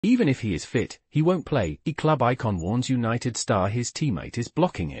Even if he is fit, he won't play, club icon warns United star his teammate is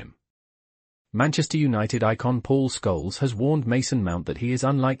blocking him. Manchester United icon Paul Scholes has warned Mason Mount that he is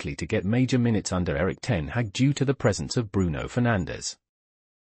unlikely to get major minutes under Erik ten Hag due to the presence of Bruno Fernandes.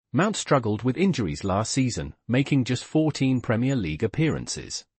 Mount struggled with injuries last season, making just 14 Premier League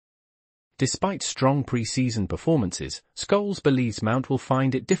appearances. Despite strong pre-season performances, Scholes believes Mount will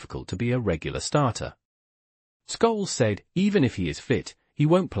find it difficult to be a regular starter. Scholes said, even if he is fit, he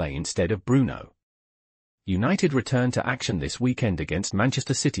won't play instead of Bruno. United return to action this weekend against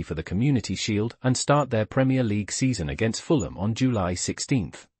Manchester City for the Community Shield and start their Premier League season against Fulham on July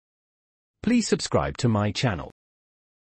 16. Please subscribe to my channel.